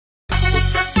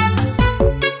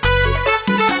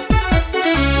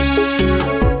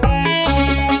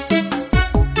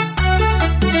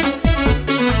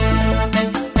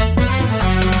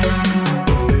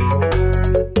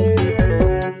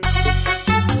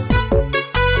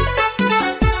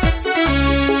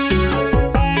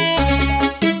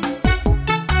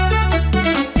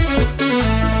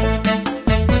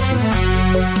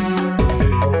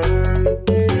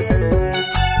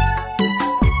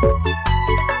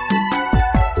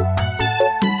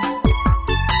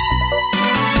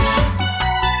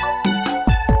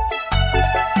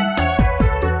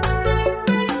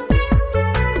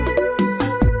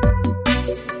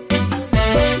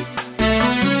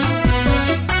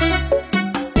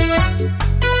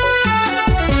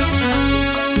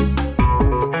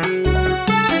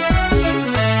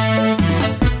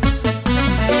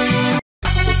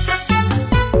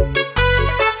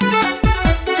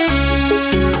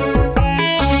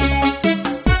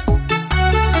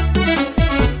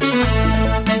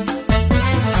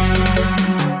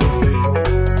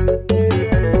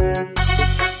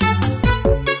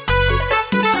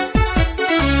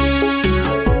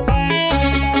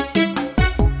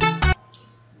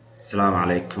السلام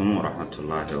عليكم ورحمة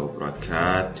الله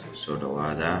وبركاته. سو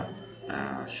دوادا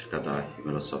شركة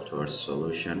Himila Software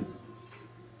Solution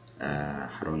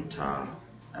حرونتا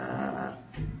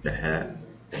dhexe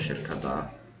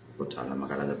shirkada ku taala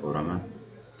magaalada Boorama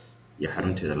iyo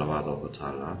xarunteeda labaad oo ku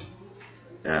taala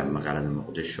magaalada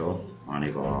Muqdisho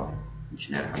anigoo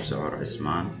injineer Xamse Cumar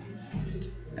Cismaan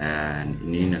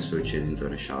inina soo jeedin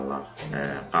doona insha Allah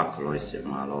qaabka loo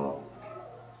isticmaalo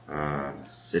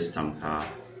systemka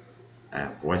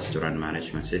restaurant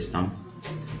management system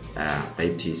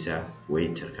qaybtiisa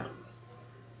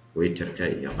waiterka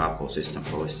iyo qaabka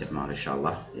systemka loo isticmaalo insha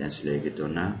Allah ayaan isleegi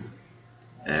doonaa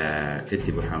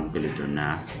kadib waxaan gali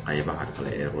doonaa qaybaha kale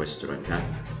ee restaurantka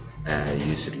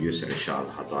user insha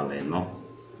Allah haddii aan leeyno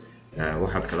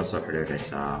waxaad kala soo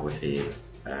xiriiraysaa wixii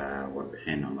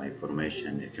warbixin ama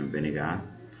information ee company-ga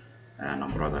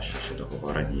numberada shaashada ku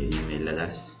qoran iyo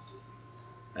emailadaas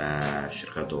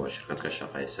shirkadu waa shirkad ka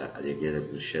shaqeysa adeegyada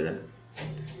bulshada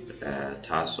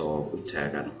taasoo u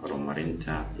taagan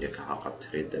horumarinta iyo ka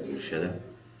haqabtirida bulshada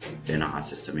dhinaca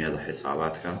sistemyada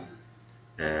xisaabaadka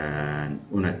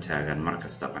una taagan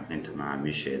markasta qancinta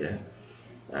macaamiisheeda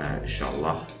insha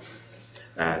Allah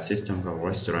systemka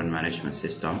restaurant management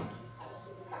system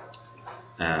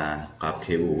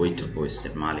qaabkee uu waiterku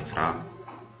isticmaali karaa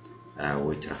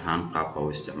waiter ahaan qaabka uu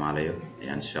isticmaalayo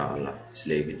ayaan insha Allah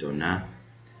isleegi doonaa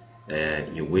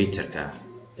iyo waiterka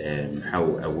maxaa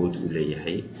uu awood u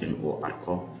leeyahay in uu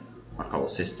arko marka uu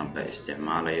systemka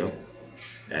isticmaalayo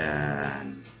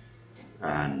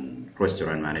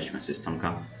restaurant management systemka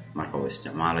marka uu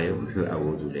isticmaalayo muxuu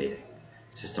awood u leeyahay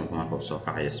systemka marka uu soo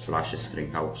kacayo splash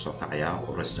screen-ka uu soo kacaya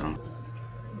oo restaurant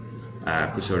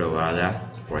ku soo dhawaada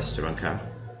restaurantka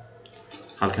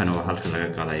halkan waa halka laga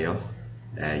galayo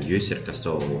user kasta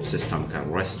oo systemka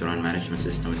restaurant management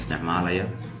system isticmaalaya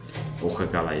uu ka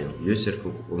galayo userku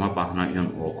uma baahna in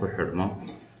uu ku xidhmo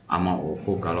ama uu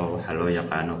ku galo waxa loo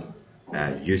yaqaano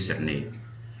username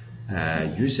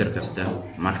user kasta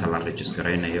marka la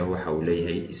registeraynayo waxa uu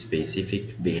leeyahay specific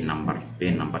pin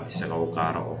number isaga u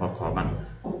gaar oo ka kooban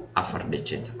 4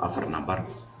 digit 4 number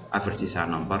afartiisa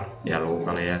number ayaa lagu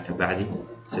galayaa ka bacdi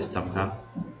systemka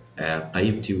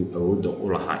qaybtii uu awood u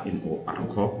lahaa in uu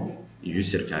arko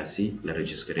userkaasi la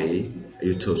registereeyay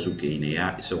ayuu toos u geynayaa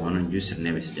isagoon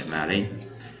username isticmaalayn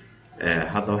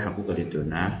hadda waxaan ku gali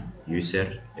doonaa user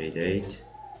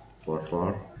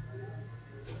 8844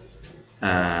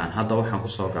 hadda waxaan ku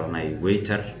soo galnay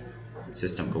waiter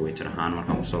systemka waiter ahaan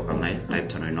markaan ku soo galnay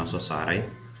qaybtan ay noo soo saaray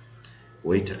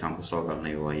waiterkan ku soo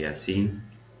galnay waa Yaasiin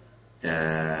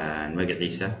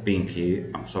magaciisa pinkii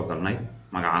aan ku soo galnay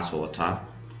magacaas wataa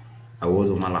awood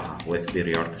uma laha work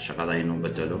period-ka shaqada inuu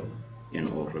bedelo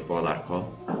inuu report arko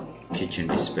kitchen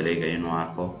display-ga inuu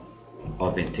arko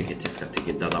open tickets-ka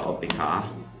tigidhada open-ka ah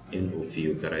inuu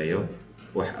view gareeyo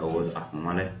wax awood ah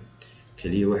ma leh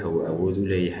kaliya waxa uu awood u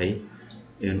leeyahay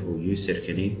inuu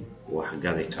user-kani wax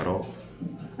gadi karo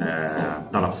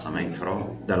dalab samayn karo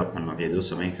dalabka noocyadu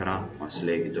samayn karaa waan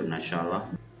isleegi doonaa insha Allah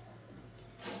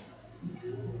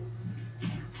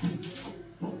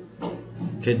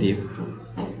kadib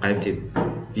qaybtii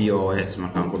POS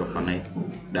markaan ku dhufanay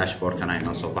dashboard-kan ay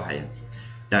noo soo baxaya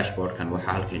dashboard-kan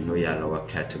waxa halkan noo yaala waa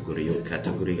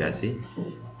category-gaasi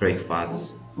breakfast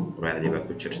raacdiba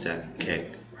ku jirta cake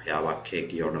waxyaaba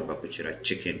cake iyo dhan ba ku jira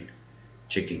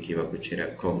chicken-kii ba ku jira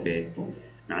coffee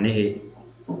macnaheedu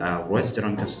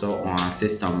restaurant kasta oo aan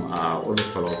system u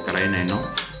develop garaynayno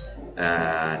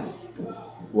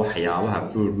waxyaabaha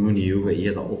food menu-ga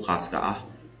iyada u khaaska ah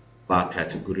baa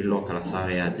category loo kala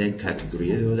saaraya dan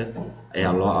category-yadooda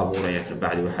ayaa loo abuuraya ka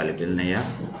bacdi waxa la gelinayaa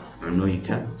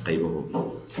cunooyinka qaybahooda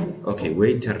okay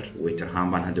waiter ahaan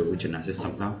baan hadda ugu jirnaa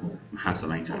systemka maxaan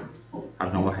samayn karaa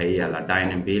halkan waxa yaala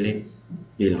dining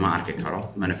bill ma arki karo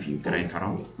mana view garayn karo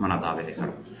mana daabici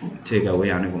karo take away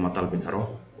anigu ma dalbi karo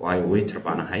waayo waiter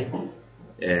baan ahay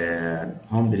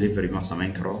home delivery ma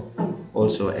samayn karo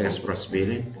also express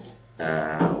billing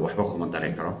waxba kuma dari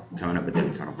karo kamana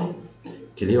bedeli karo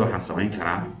kaliya waxaan samayn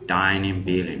karaa dining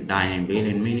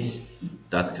billing means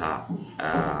dadka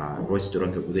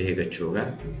restaurantka gudaheega jooga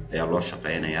ayaa loo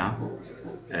shaqeynayaa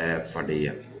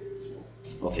fadhiya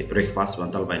okay breakfast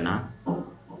baan dalbaynaa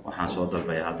waxaan soo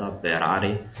dalbayaa hadda beer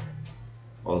ari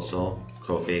also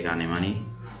coffee ganimani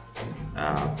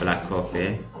black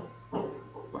coffee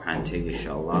waxaan tegi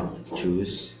insha Allah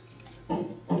juice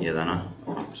iyadana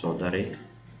waxaan kusoo dari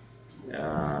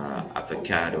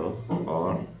avocado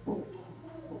or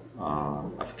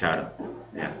avocado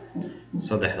yeah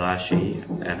saddexdaa shay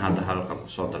hadda halkan ku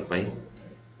soo dalbay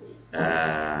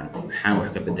waxaan wax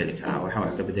ka bedeli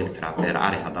karaa beer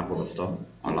ari haddaan ku dhufto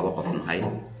oo laba qof nahay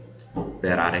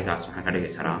declare arraygaas waxaan ka dhigi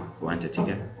karaa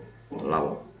quantity-ga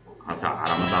 2 halka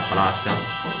calaamada pluska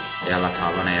ayaa la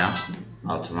taabanayaa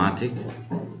automatic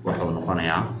wuxuu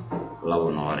noqonayaa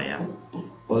 2 noqonaya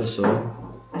also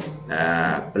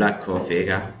black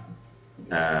coffee-ga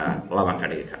 2 ka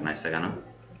dhigi karnaa isagana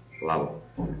 2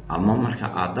 ama marka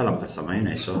aad dalabka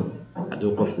sameynayso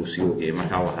haddii qofku sii ogeeyay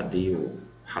marka haddii uu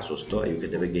xasuusto ayuu ka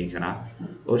daba geyn karaa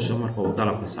also marka uu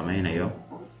dalabka sameynayo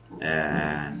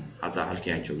hadda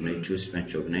halkii aan joognay juice baan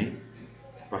joognay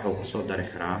wuxuu ku soo dari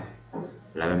karaa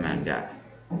 2 manga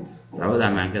labada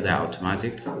mangada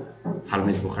automatic hal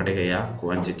mid buu ka dhigayaa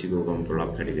quantity-googa buu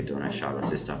lab ka dhigi doonaa insha Allah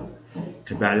system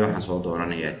ka bacdi waxaan soo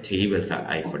dooranayaa table-ka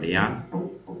ay fadhiyaan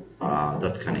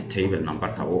dadkani table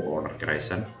number-ka uu order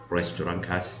garaysan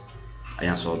restaurant-kaas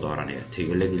ayaan soo dooranaya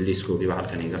table-ladii list-koogiiba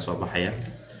halkan iga soo baxaya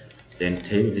then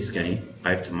table list-kani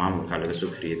qaybta maamulka laga soo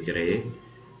create gareeyay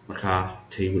marka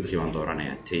table-kii waan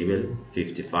dooranaya table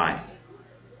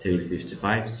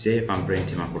 55 save and print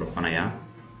ma ku dhufanayaa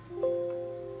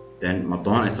then ma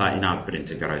doonaysaa inaad print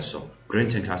garayso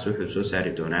printing-kaas wuxuu soo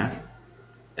saari doonaa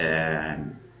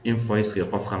invoice-kii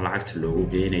qofka lacagta loogu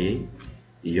geynayay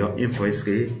iyo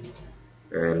invoice-kii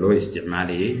loo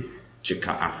isticmaalayay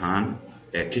jika ahaan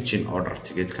kitchen order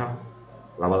ticket-ka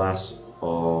labadaas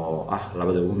oo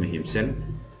labada ugu muhiimsan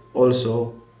also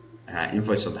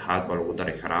invoice saddexaad baa lagu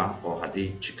dari karaa oo haddii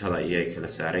jikada iyo ay kala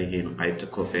saaran yihiin qaybta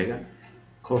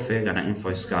coffee-gana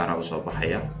invoice gaara u soo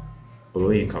baxaya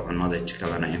qolooyinka cunada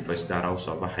jikadana invoice gaara u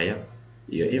soo baxaya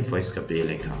iyo invoice-ka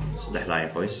billing-ka saddexda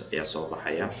invoice ayaa soo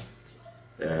baxaya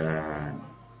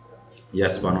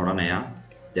yes baan oranayaa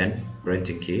then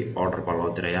printing-kii order baa loo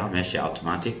dirayaa meeshii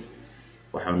automatic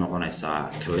waxay noqonaysaa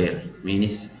clear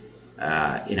means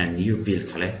inaan new bill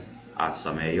kale aan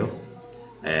sameeyo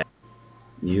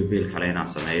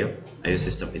ayuu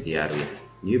systemka diyaar u yahay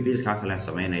new bill-ka kale aan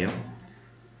sameynayo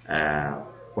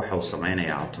waxa uu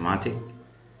sameynayaa automatic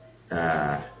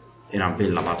inaan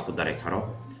bill labaad ku dari karo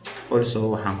also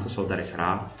waxaan ku soo dari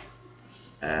karaa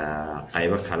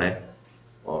qaybo kale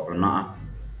oo cunno ah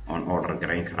oon order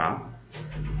garayn karaa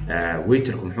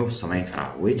waiterku muxuu sameyn karaa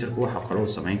waiterku waxa kale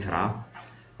uu sameyn karaa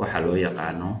waxa loo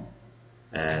yaqaano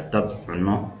dad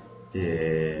cunno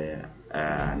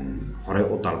hore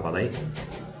u dalbaday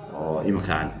oo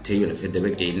imika aan table ka daba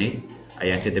geynay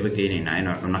ayaan ka daba geynaynaa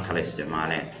inay cunno kale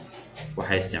isticmaaleen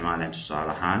waxay isticmaaleen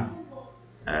tusaale ahaan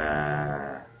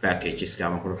packageska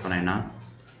ama ku dhufanaynaa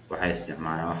waxay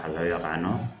isticmaaleen waxa loo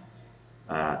yaqaano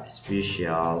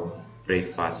special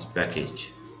breakfast package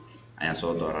ayaan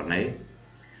soo dooranay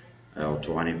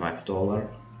 $25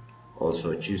 also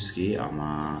juice-kii ama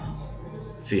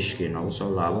fish-kii noogu soo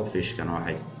laabo fish-kana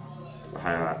waxay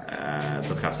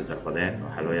dadkaasi dalbadeen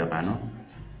waxaa loo yaqaano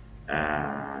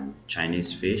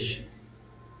Chinese fish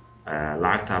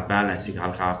lacagta balance-ga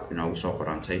halkaa inoogu soo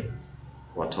qorantay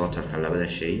waa totalka labada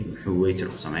shay muxuu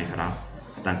waiterku sameyn karaa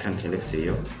haddaan kan click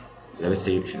siiyo laba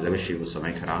shay buu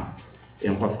sameyn karaa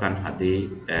in qofkan haddii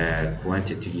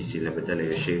quantity-giisii la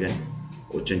bedelayo shaygan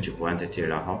uu change quantity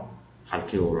idhaaho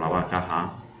halkii uu 2 ka ahaa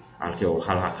halkii uu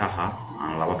 1 ka ahaa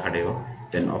aan 2 ka dhigo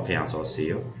then okay aan soo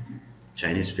siiyo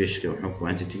Chinese fish-ka wuxuu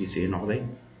quantity-giisii noqday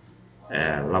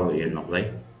 2 iyo noqday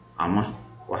ama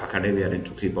waxa ka dhigaya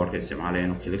intuu keyboard-ka isticmaalayo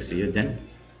inuu click siiyo then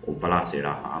uu plus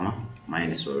idhaaho ama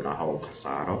minus uu idhaaho uu ka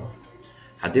saaro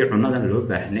haddii cunadan loo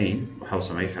baahnayn waxa uu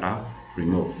sameyn karaa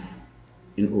remove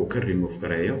in uu ka remove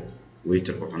gareeyo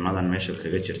waiterku cunadan meesha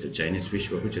kaga jirta Chinese fish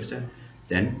baa ku jirta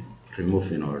then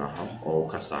remove inuu idhaaho oo uu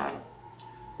ka saaro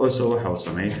also waxa uu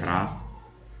sameyn karaa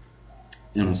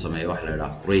inuu sameeyo wax la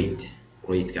yiraahdo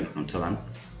rate-kan cuntadan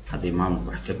haddii maamulku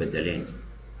wax ka bedeleen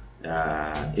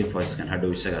invoice-kan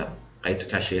hadhow isaga qaybta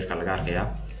cashier-ka laga arkayaa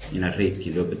in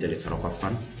rate-kii loo bedeli karo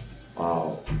qofkan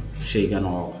oo shaygan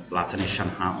oo 25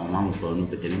 ha oo maamulku aanu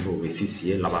bedelin buu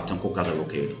weysiisiyay 20 ku gada loo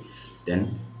keenay then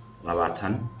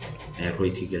 20 ee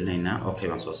rate-kii gelinaynaa okay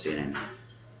baan soo siinaynaa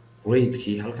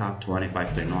rate-kii halkaa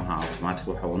 25 bay noo ahaa automatic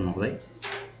waxa uu noqday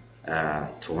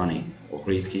 20 oo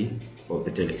rate-kii oo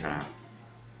bedeli karaa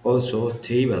also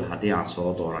table haddii aan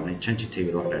soo dooranay change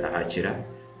table wax la yiraahdo jira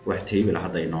wax table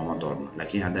hadda inooma doorno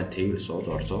laakiin haddaan table soo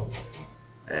doorto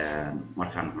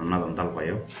markaan cunadan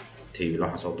dalbayo table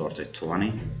waxa soo doortay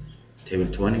 20 table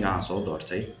 20 aan soo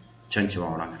doortay change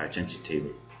baan oran karaa change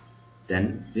table then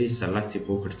please select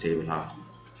booker table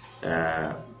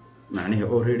macnaheedu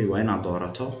already waa inaad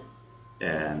doorato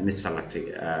mid select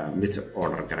mid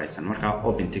order garaysan marka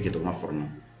open ticket uma furno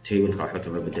table-ka waxba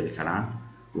kama bedeli karaan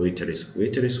waiters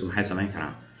maxay sameyn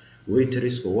karaan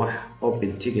waiters wax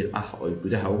open ticket ah oo ay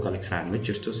gudaha u gali karaan ma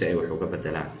jirto si ay wax uga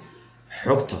bedelaan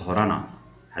xogta horana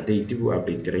haday dib u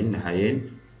update gareyn lahaayeen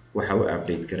waxa uu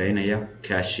update gareynaya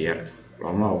cashier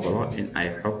looma ogolo in ay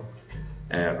xog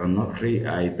cunno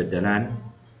ay bedelaan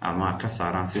ama ka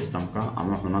saaraan systemka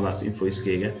ama cunnadaas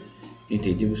invoice-keyga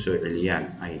intay dib u soo celiyaan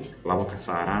ay laba ka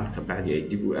saaraan ka bacdi ay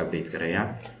dib u update gareeyaan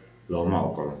looma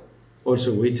ogolo. Also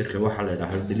waiterka waxa la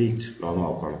yiraahdo delete looma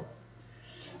ogolo.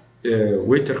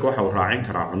 Waiterka waxa uu raacin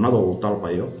karaa cunnada uu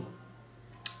dalbayo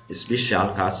special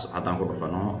kaas haddaan ku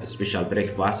dhufano special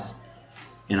breakfast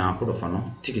inaan ku dhufano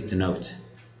ticket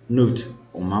note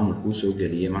oo maamulku soo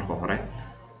geliyay marka hore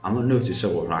ama note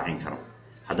isagoo raacin karo.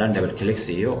 haddaan double click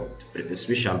siiyo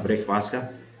special breakfast-ka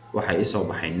waxa ii soo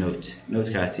baxay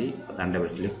note-kaasi haddaan double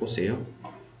click ku siiyo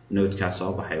note-kaas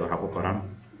soo baxay waxa ku qoran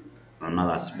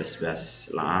cunnadaas basbaas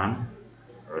la'aan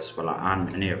cusbo la'aan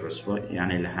micnaheedu cusbo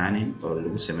yaani lahaanin oo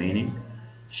lagu sameynin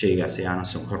shaygaas yaana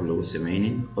sonkor lagu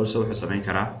sameynin also wuxuu sameyn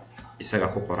karaa isaga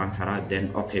ku qoran karaa then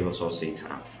okay ba soo siin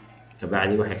karaa ka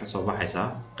bacdi waxay ka soo baxaysaa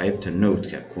qaybta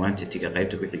note-ka quantity-ga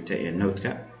qaybta ku xigta ee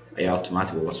note-ka ayaa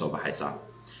automatic uga soo baxaysaa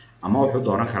ama wuxuu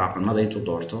dooran karaa cunnada intuu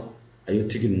doorto ayuu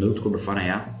ticket note ku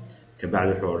dhufanayaa ka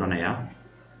bacdi wuxuu odhanayaa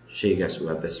shaygaas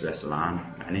waa basbaas la'aan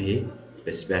macnaheedu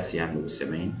basbaas yaan lagu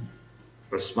sameyn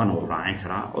cusbana wuu raacin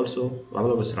karaa also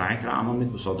labadaba is raacin karaa ama mid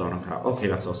buu soo dooran karaa okay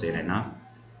baan soo siinaynaa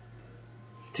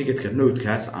ticketka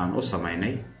note-kaas aan u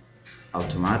sameynay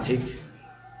automatic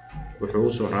wuxuu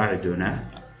u soo raaci doonaa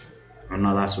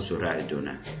cunnadaas u soo raaci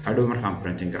doonaa hadhow markaan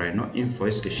printing garayno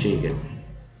invoice-ka shaygan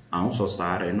aan u soo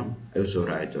saarayno ayuu soo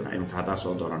raaci doonaa imika haddaan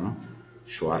soo doorano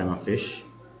shawarma fish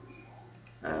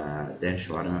then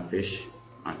shawarma fish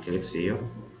aan click siiyo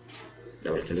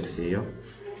double click siiyo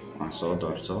aan soo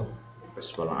doorto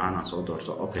cusbo la'aan aan soo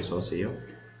doorto okay soo siiyo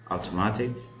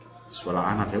automatic cusbo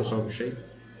la'aan halkay u soo gashay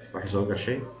waxay soo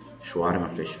gashay shawarma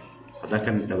fish haddaan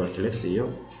kan double click siiyo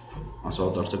aan soo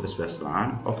doorto basbaas la'aan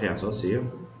okay aan soo siiyo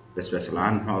basbaas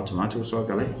la'aan muxuu automatic u soo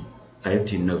galay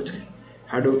qaybtii note-ka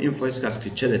hadhow invoice-kaas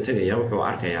kijada tagaya wuxuu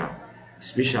arkayaa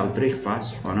special breakfast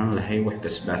oonan lahayn wax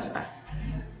basbaas ah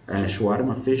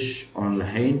shawarma fish oon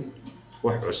lahayn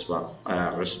wax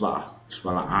cusbo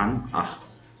la'aan ah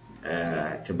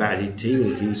ka bacdi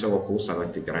table-kii isagoo kuu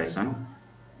select garaysan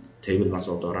table baan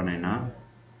soo dooranaynaa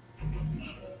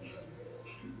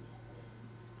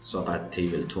soo qaad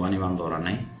table 20 baan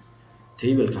dooranay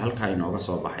table-ka halkaa inooga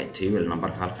soo baxay table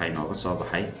number-ka halkaa inooga soo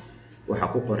baxay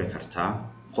waxaa ku qori kartaa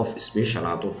qof special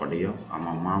hadduu fadhiyo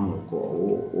ama maamulku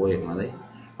uu imaday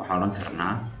waxaan odhan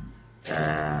karnaa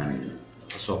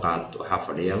soo qaad waxaa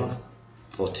fadhiyaba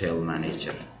hotel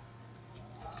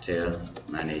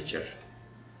manager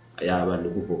ayaaba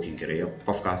lagu booking gareeyo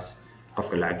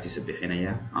qofka lacagtiisa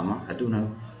bixinaya ama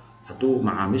hadduu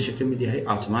macaamiisha ka mid yahay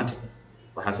automatic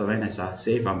waxaa sameynaysaa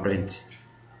save and print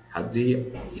haddii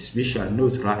special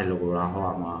note raaci lagu raaho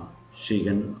ama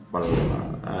shaygan bal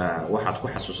waxaad ku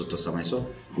xasuusato samayso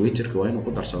waiterka waa inuu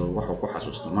ku darsado waxuu ku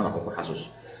xasuusto magacu ku xasuusto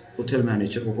hotel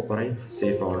manager ku qoray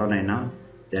save odhanaynaa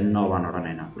then no baan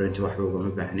odhanaynaa print waxba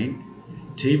ugama baahnin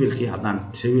table-kii haddaan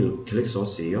table click soo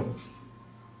siiyo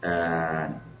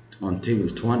on table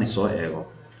 20 soo eego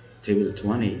table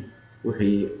 20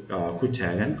 wixii ku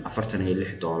taagan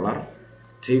 $46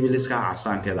 table-iska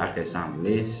casaankeeda arkaysaan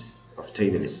list of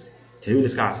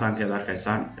table-iska casaankeeda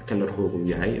arkaysaan color-koodu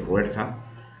yahay red-ka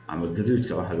ama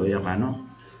gaduudka waxa loo yaqaano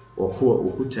oo kuwa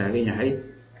uu ku taagan yahay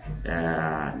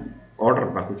order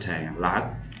baa ku taagan lacag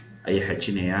ay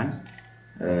xajinayaan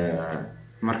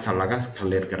marka laga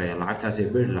clear gareeyo lacagtaas ee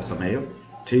bill la sameeyo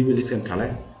table-iskan kale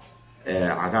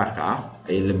cagaarka ah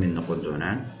ay la mid noqon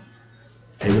doonaan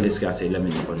table-iskaas ay la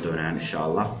mid noqon doonaan insha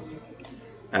Allah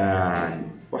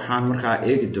waxaan markaa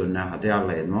eegi doonaa haddii aan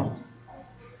la idmo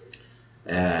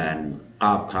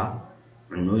qaabka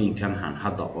cunooyinkan aan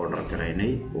hadda order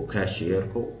garaynay oo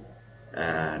cashier-ku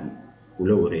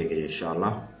ula wareegay insha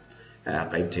Allah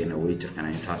qaybteena waiterkana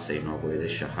intaasay noogu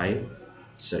idashahay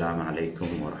السلام عليكم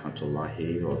ورحمة الله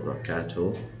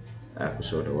وبركاته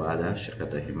kusoo dhawaada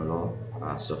shirkadda Himilo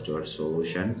software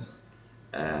solution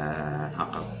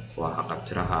waa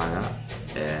haqabtirahaaga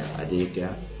adeega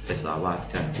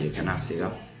xisaabaadka iyo ganacsiga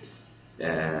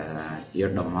iyo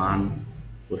dhammaan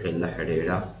wixii la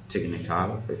xiriira technical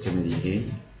ay ka mid yihiin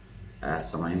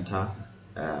samaynta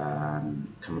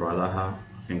kamaradaha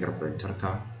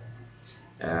fingerprinterka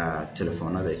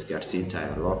telefoonada isgaarsiinta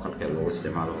ee localka lagu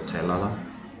isticmaalo hoteelada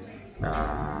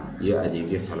iyo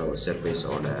adeegyo kale oo service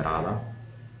oo dheeraada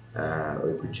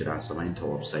ay ku jiraan samaynta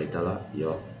website-ada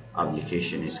iyo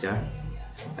applicationska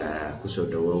kusoo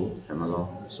dhawow Himilo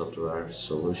software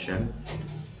solution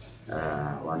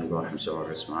waanigoo Xamse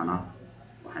Rismaana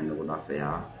waxaan nagu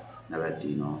dhaafayaa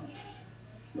nabadiino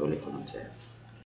nooli kulantee